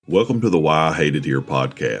Welcome to the Why I Hate It Here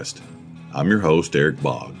podcast. I'm your host, Eric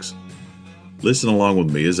Boggs. Listen along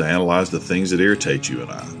with me as I analyze the things that irritate you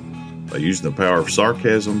and I. By using the power of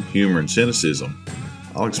sarcasm, humor, and cynicism,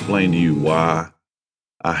 I'll explain to you why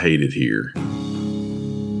I hate it here.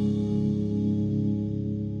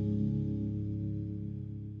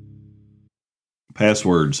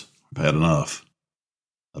 Passwords. I've had enough.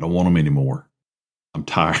 I don't want them anymore. I'm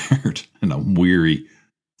tired and I'm weary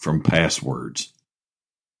from passwords.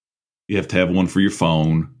 You have to have one for your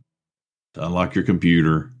phone, to unlock your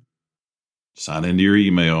computer, sign into your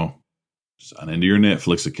email, sign into your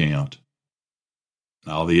Netflix account,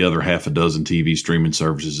 and all the other half a dozen TV streaming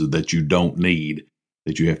services that you don't need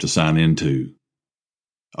that you have to sign into.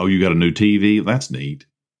 Oh, you got a new TV? That's neat.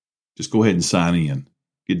 Just go ahead and sign in.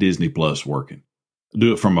 Get Disney Plus working.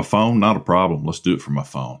 Do it from my phone? Not a problem. Let's do it from my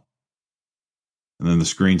phone. And then the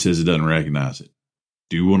screen says it doesn't recognize it.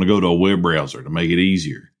 Do you want to go to a web browser to make it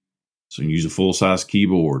easier? So you can use a full-size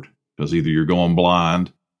keyboard because either you're going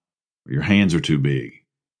blind or your hands are too big.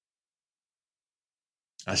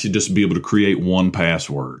 I should just be able to create one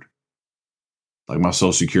password, like my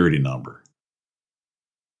social security number.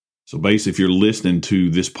 So basically, if you're listening to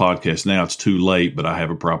this podcast now, it's too late, but I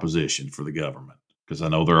have a proposition for the government because I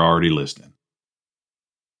know they're already listening.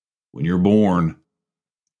 When you're born,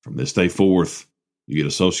 from this day forth, you get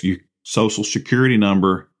a social security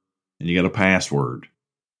number and you got a password.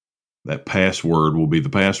 That password will be the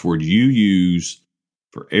password you use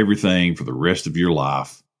for everything for the rest of your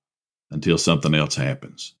life until something else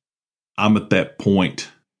happens. I'm at that point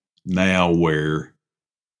now where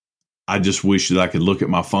I just wish that I could look at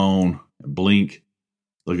my phone and blink,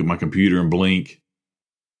 look at my computer and blink.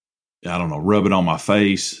 I don't know, rub it on my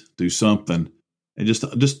face, do something, and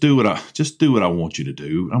just do what I want you to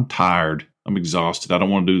do. I'm tired. I'm exhausted. I don't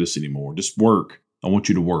want to do this anymore. Just work. I want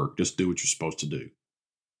you to work. Just do what you're supposed to do.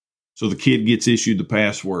 So the kid gets issued the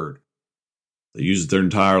password. They use it their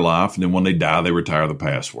entire life, and then when they die, they retire the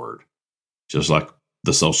password. Just like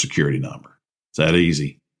the social security number. It's that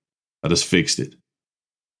easy. I just fixed it.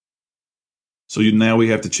 So now we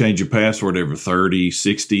have to change your password every 30,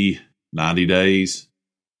 60, 90 days.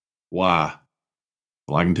 Why?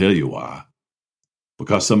 Well, I can tell you why.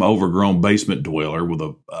 Because some overgrown basement dweller with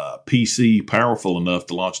a PC powerful enough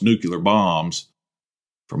to launch nuclear bombs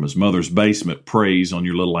from his mother's basement preys on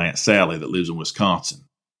your little Aunt Sally that lives in Wisconsin.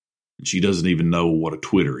 And she doesn't even know what a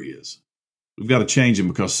Twitter is. We've got to change them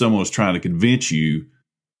because someone was trying to convince you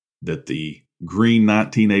that the green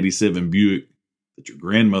 1987 Buick that your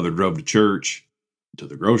grandmother drove to church, to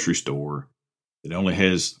the grocery store, that only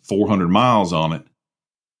has 400 miles on it,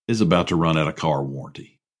 is about to run out of car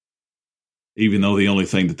warranty. Even though the only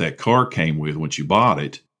thing that car came with when she bought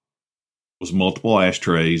it was multiple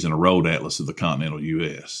ashtrays and a road atlas of the continental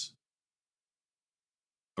U.S.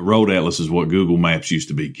 A road atlas is what Google Maps used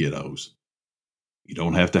to be, kiddos. You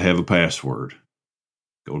don't have to have a password.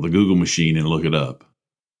 Go to the Google machine and look it up.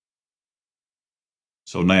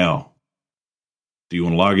 So now, do you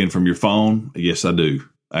want to log in from your phone? Yes, I do.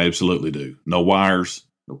 I absolutely do. No wires,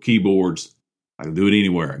 no keyboards. I can do it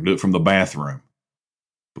anywhere. I can do it from the bathroom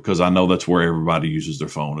because I know that's where everybody uses their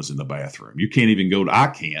phone is in the bathroom. You can't even I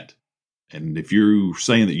can't. And if you're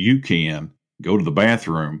saying that you can go to the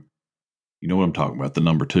bathroom, you know what I'm talking about, the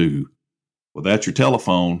number 2. Without your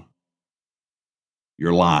telephone,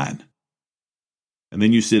 you're lying. And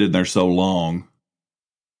then you sit in there so long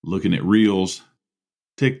looking at reels,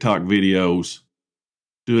 TikTok videos,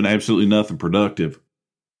 doing absolutely nothing productive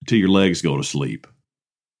until your legs go to sleep.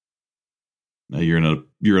 Now you're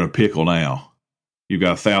in a pickle now. You've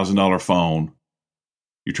got a $1,000 phone.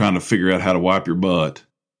 You're trying to figure out how to wipe your butt,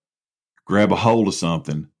 grab a hold of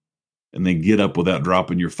something, and then get up without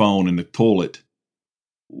dropping your phone in the toilet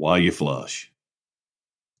while you flush.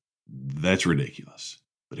 That's ridiculous.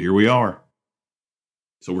 But here we are.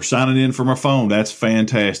 So we're signing in from our phone. That's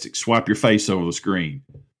fantastic. Swipe your face over the screen.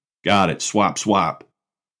 Got it. Swipe, swipe.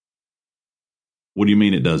 What do you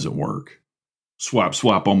mean it doesn't work? Swipe,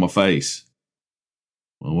 swipe on my face.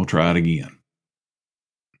 Well, we'll try it again.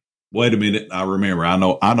 Wait a minute. I remember. I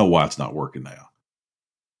know why it's not working now.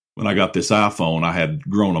 When I got this iPhone, I had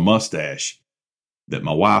grown a mustache that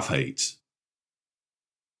my wife hates.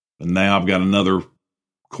 And now I've got another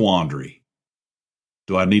quandary.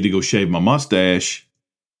 Do I need to go shave my mustache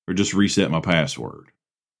or just reset my password?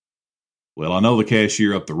 Well, I know the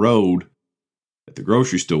cashier up the road at the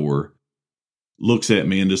grocery store looks at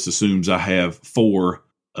me and just assumes I have 4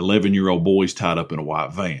 11-year-old boys tied up in a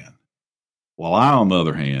white van. While I, on the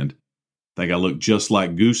other hand, think I look just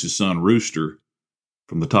like Goose's son Rooster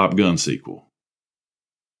from the Top Gun sequel.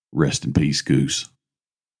 Rest in peace, Goose.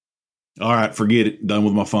 All right, forget it. Done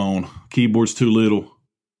with my phone. Keyboard's too little.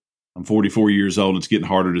 I'm 44 years old. It's getting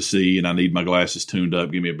harder to see, and I need my glasses tuned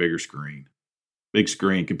up. Give me a bigger screen. Big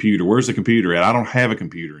screen, computer. Where's the computer at? I don't have a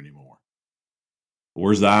computer anymore.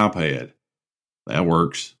 Where's the iPad? That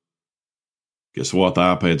works. Guess what? The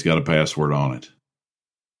iPad's got a password on it.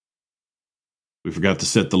 We forgot to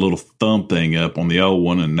set the little thumb thing up on the old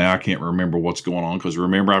one, and now I can't remember what's going on because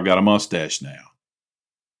remember, I've got a mustache now.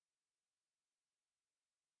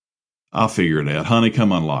 I'll figure it out. Honey,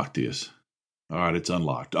 come unlock this. All right, it's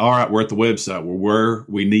unlocked. All right, we're at the website. We're where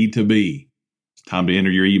we need to be. It's time to enter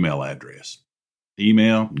your email address.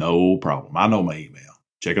 Email, no problem. I know my email.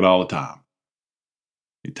 Check it all the time.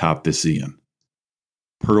 You type this in.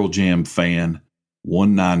 Pearl Jam fan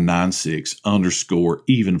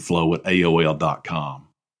 1996_evenflow@AOL.com.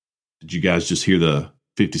 Did you guys just hear the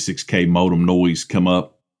 56K modem noise come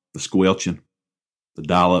up? The squelching? The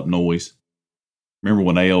dial-up noise? Remember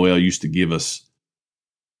when AOL used to give us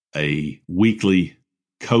a weekly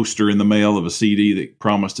coaster in the mail of a CD that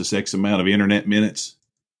promised us X amount of internet minutes?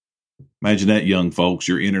 Imagine that, young folks.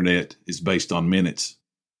 Your internet is based on minutes.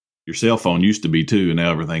 Your cell phone used to be too, and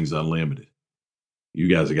now everything's unlimited. You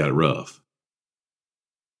guys have got it rough.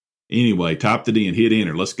 Anyway, typed it in, hit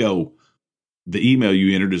enter. Let's go. The email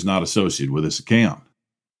you entered is not associated with this account.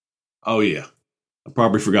 Oh, yeah. I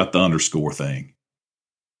probably forgot the underscore thing.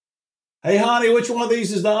 Hey, honey, which one of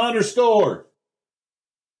these is the underscore?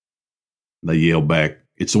 They yell back,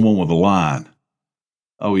 it's the one with the line.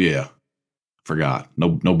 Oh, yeah. Forgot.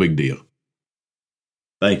 No big deal.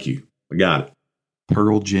 Thank you. I got it.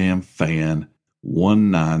 Pearl Jam fan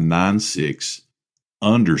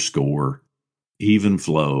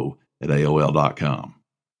 1996_evenflow@AOL.com.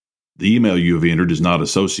 The email you have entered is not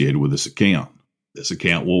associated with this account. This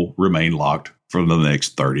account will remain locked for the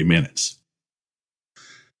next 30 minutes.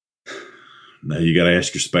 Now you got to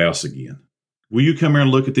ask your spouse again. Will you come here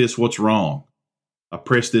and look at this? What's wrong? I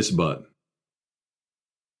pressed this button.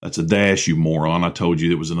 That's a dash, you moron. I told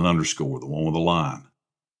you it was an underscore, the one with a line.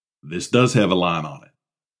 This does have a line on it.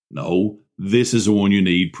 No, this is the one you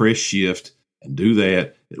need. Press shift and do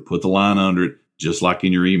that. It'll put the line under it, just like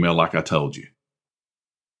in your email, like I told you.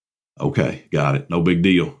 Okay, got it. No big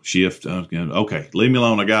deal. Shift. Okay, leave me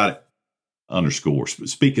alone. I got it. Underscore.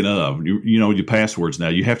 Speaking of, you know your passwords now.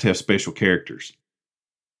 You have to have special characters.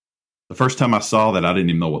 The first time I saw that, I didn't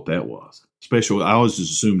even know what that was. Special. I always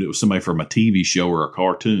just assumed it was somebody from a TV show or a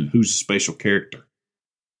cartoon. Who's a special character?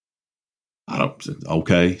 I don't.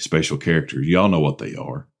 Okay, special characters. Y'all know what they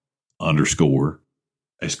are. Underscore,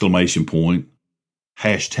 exclamation point,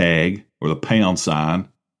 hashtag, or the pound sign,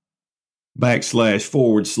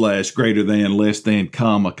 // greater than, less than,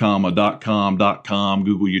 comma, .com,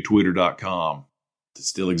 Google your Twitter.com. It's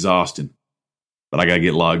still exhausting, but I got to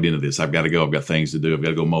get logged into this. I've got to go. I've got things to do. I've got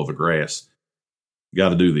to go mow the grass. Got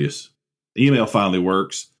to do this. Email finally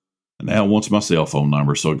works, and now it wants my cell phone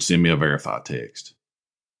number so it can send me a verified text.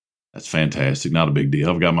 That's fantastic. Not a big deal.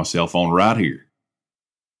 I've got my cell phone right here.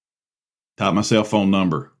 Type my cell phone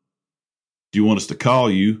number. Do you want us to call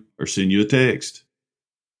you or send you a text?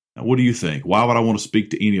 Now, what do you think? Why would I want to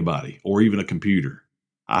speak to anybody or even a computer?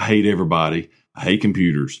 I hate everybody. I hate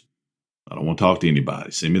computers. I don't want to talk to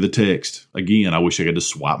anybody. Send me the text. Again, I wish I could just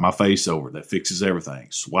swipe my face over. That fixes everything.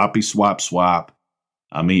 Swipey, swipe.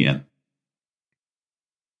 I'm in.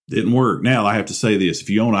 Didn't work. Now, I have to say this. If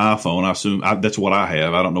you own an iPhone, I assume that's what I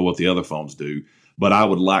have. I don't know what the other phones do. But I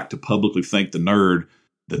would like to publicly thank the nerd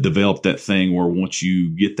that developed that thing where once you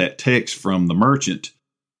get that text from the merchant,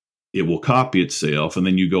 it will copy itself, and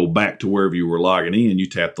then you go back to wherever you were logging in, you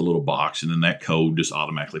tap the little box, and then that code just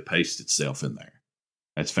automatically pastes itself in there.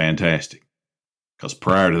 That's fantastic. Because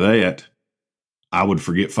prior to that, I would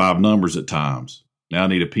forget 5 numbers at times. Now I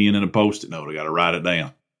need a pen and a Post-it note. I got to write it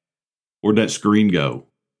down. Where'd that screen go?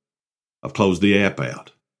 I've closed the app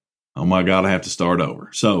out. Oh my God, I have to start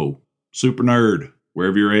over. So, Super Nerd,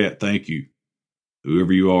 wherever you're at, thank you.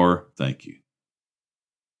 Whoever you are, thank you.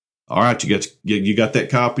 All right, you got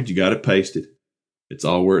that copied, you got it pasted. It's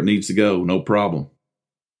all where it needs to go, no problem.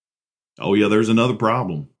 Oh yeah, there's another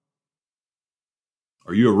problem.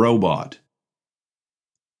 Are you a robot?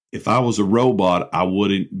 If I was a robot, I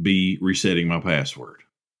wouldn't be resetting my password.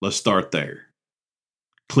 Let's start there.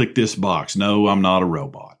 Click this box. No, I'm not a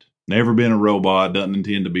robot. Never been a robot, doesn't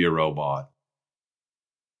intend to be a robot.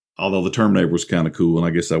 Although the Terminator was kind of cool, and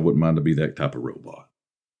I guess I wouldn't mind to be that type of robot.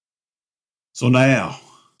 So now,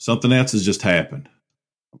 something else has just happened.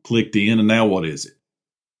 I clicked in, and now what is it?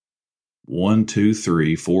 1, 2,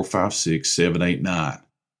 3, 4, 5, 6, 7, 8, 9.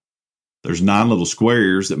 There's 9 little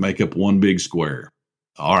squares that make up one big square.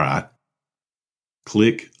 All right.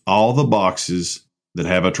 Click all the boxes that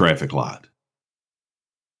have a traffic light.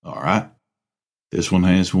 All right. This one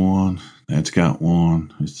has one. That's got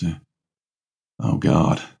one. Oh,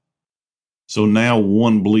 God. So now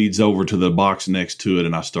one bleeds over to the box next to it,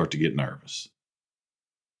 and I start to get nervous.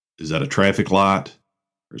 Is that a traffic light?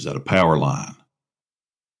 Or is that a power line?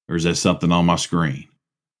 Or is that something on my screen?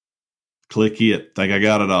 Click it. Think I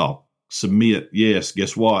got it all. Submit. Yes.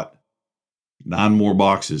 Guess what? 9 more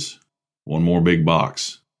boxes. 1 more big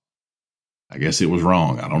box. I guess it was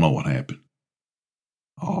wrong. I don't know what happened.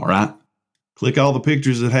 All right. Click all the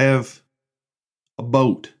pictures that have a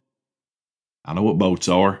boat. I know what boats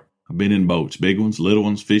are. I've been in boats. Big ones, little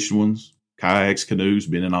ones, fishing ones, kayaks, canoes.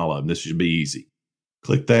 Been in all of them. This should be easy.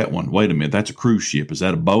 Click that one. Wait a minute. That's a cruise ship. Is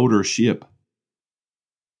that a boat or a ship?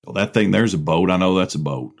 Well, that thing there's a boat. I know that's a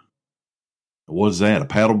boat. What is that? A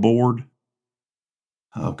paddle board?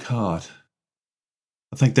 Oh, God.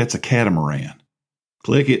 I think that's a catamaran.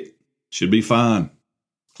 Click it. Should be fine.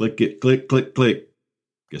 Click it. Click, click, click.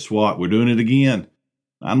 Guess what? We're doing it again.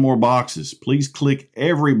 9 more boxes. Please click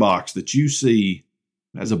every box that you see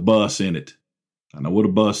that has a bus in it. I know what a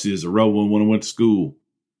bus is. I rode one when I went to school.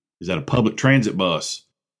 Is that a public transit bus?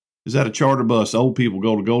 Is that a charter bus old people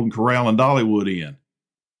go to Golden Corral and Dollywood in?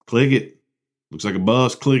 Click it. Looks like a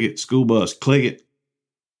bus. Click it. School bus. Click it.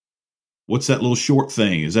 What's that little short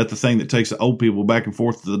thing? Is that the thing that takes the old people back and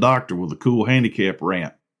forth to the doctor with a cool handicap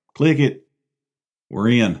ramp? Click it. We're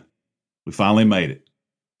in. We finally made it.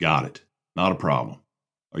 Got it. Not a problem.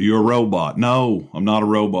 Are you a robot? No, I'm not a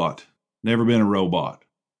robot. Never been a robot.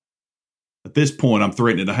 At this point, I'm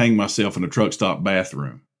threatening to hang myself in a truck stop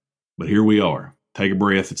bathroom. But here we are. Take a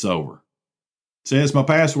breath. It's over. It says my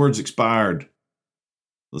password's expired.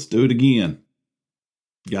 Let's do it again.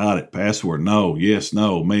 Got it. Password. No. Yes.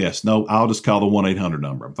 No. Mess. No. I'll just call the 1-800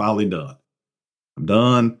 number. I'm finally done. I'm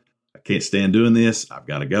done. I can't stand doing this. I've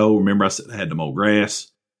got to go. Remember I said I had to mow grass.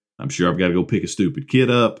 I'm sure I've got to go pick a stupid kid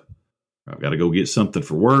up. Or I've got to go get something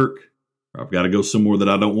for work. Or I've got to go somewhere that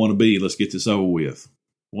I don't want to be. Let's get this over with.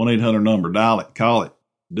 1-800 number. Dial it. Call it.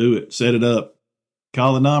 Do it. Set it up.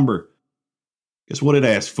 Call the number. Guess what it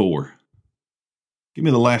asked for? Give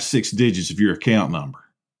me the last 6 digits of your account number.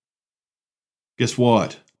 Guess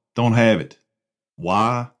what? Don't have it.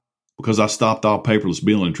 Why? Because I stopped all paperless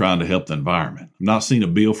billing trying to help the environment. I've not seen a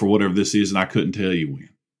bill for whatever this is, and I couldn't tell you when.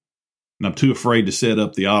 And I'm too afraid to set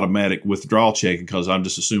up the automatic withdrawal checking because I'm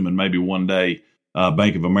just assuming maybe one day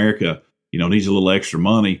Bank of America, needs a little extra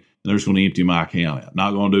money and they're just going to empty my account out.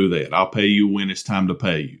 Not going to do that. I'll pay you when it's time to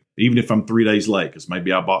pay you, even if I'm 3 days late because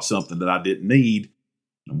maybe I bought something that I didn't need.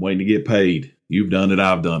 I'm waiting to get paid. You've done it.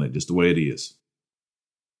 I've done it. Just the way it is.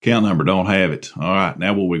 Account number, don't have it. All right,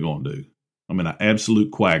 now what are we going to do? I'm in an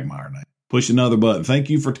absolute quagmire now. Push another button. Thank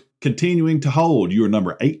you for continuing to hold. You are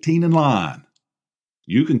number 18 in line.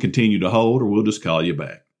 You can continue to hold or we'll just call you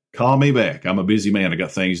back. Call me back. I'm a busy man. I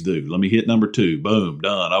got things to do. Let me hit number 2. Boom,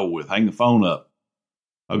 done, over with. Hang the phone up.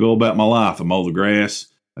 I'll go about my life. I mow the grass.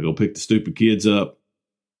 I go pick the stupid kids up.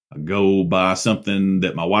 I go buy something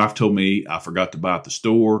that my wife told me I forgot to buy at the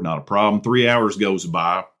store. Not a problem. 3 hours goes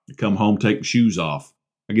by. I come home, take my shoes off.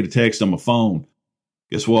 I get a text on my phone.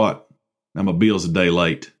 Guess what? Now my bill's a day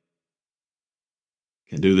late.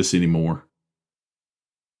 Can't do this anymore.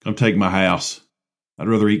 Come take my house. I'd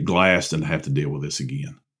rather eat glass than have to deal with this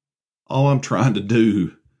again. All I'm trying to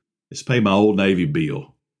do is pay my Old Navy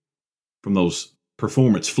bill from those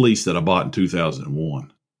performance fleece that I bought in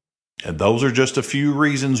 2001. And those are just a few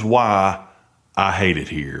reasons why I hate it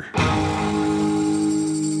here.